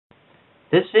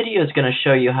This video is going to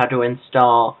show you how to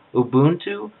install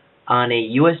Ubuntu on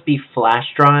a USB flash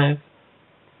drive.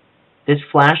 This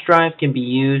flash drive can be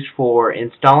used for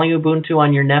installing Ubuntu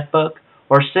on your netbook,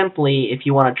 or simply if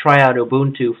you want to try out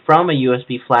Ubuntu from a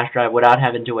USB flash drive without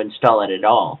having to install it at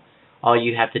all. All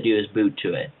you have to do is boot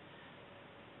to it.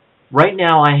 Right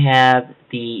now I have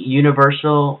the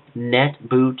Universal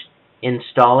NetBoot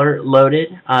installer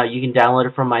loaded. You can download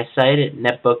it from my site at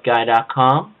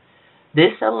netbookguy.com.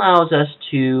 This allows us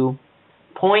to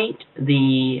point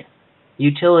the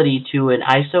utility to an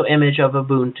ISO image of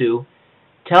Ubuntu,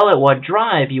 tell it what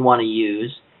drive you want to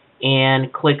use,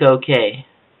 and click OK.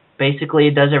 Basically,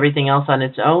 it does everything else on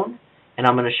its own, and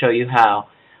I'm going to show you how.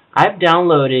 I've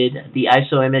downloaded the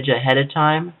ISO image ahead of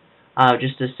time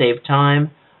just to save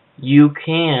time. You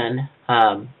can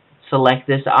select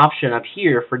this option up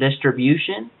here for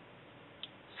distribution,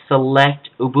 select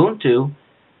Ubuntu,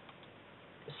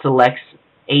 selects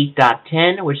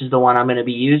 8.10, which is the one I'm going to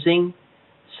be using.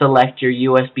 Select your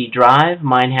USB drive.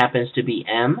 Mine happens to be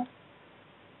M.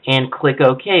 And click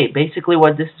OK. Basically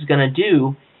what this is going to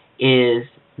do is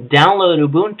download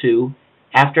Ubuntu.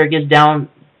 After it gets done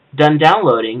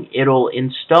downloading, it'll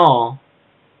install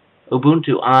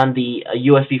Ubuntu on the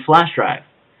USB flash drive.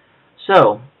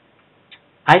 So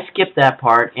I skipped that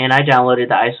part and I downloaded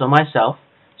the ISO myself.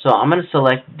 So I'm going to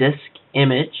select disk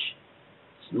image,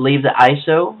 leave the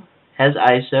ISO as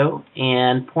ISO,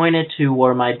 and point it to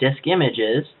where my disk image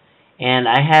is, and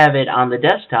I have it on the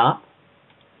desktop.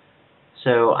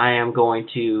 So I am going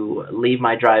to leave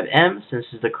my drive M since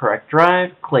it's the correct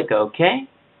drive, click OK.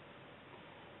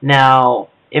 Now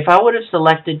if I would have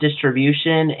selected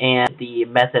distribution and the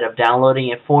method of downloading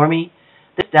it for me,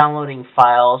 this downloading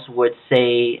files would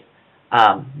say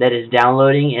that is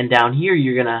downloading, and down here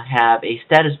you're going to have a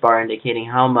status bar indicating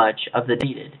how much of the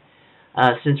needed.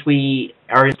 Since we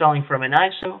are installing from an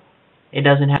ISO, it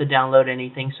doesn't have to download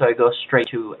anything, so I go straight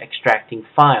to extracting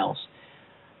files.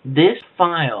 This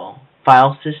file,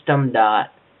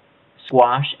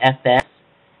 filesystem.squashfs,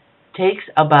 takes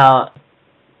about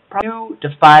 2 to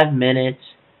 5 minutes,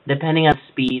 depending on the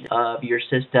speed of your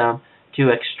system, to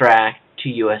extract to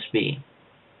USB.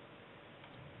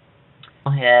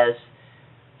 Has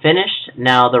finished.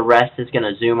 Now the rest is going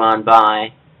to zoom on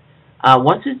by.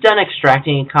 Once it's done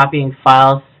extracting and copying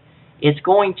files, it's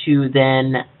going to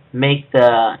then make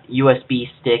the USB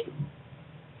stick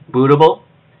bootable.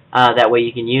 That way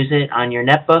you can use it on your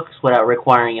netbooks without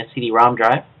requiring a CD-ROM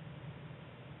drive.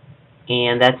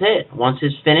 And that's it. Once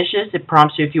it finishes, it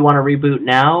prompts you if you want to reboot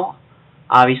now.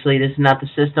 Obviously this is not the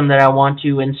system that I want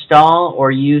to install or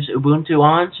use Ubuntu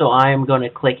on, so I am going to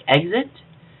click exit.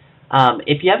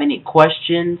 If you have any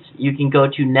questions, you can go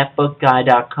to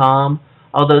netbookguy.com.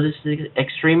 Although this is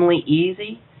extremely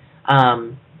easy,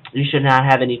 you should not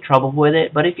have any trouble with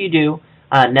it. But if you do,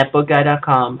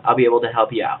 netbookguy.com, I'll be able to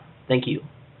help you out. Thank you.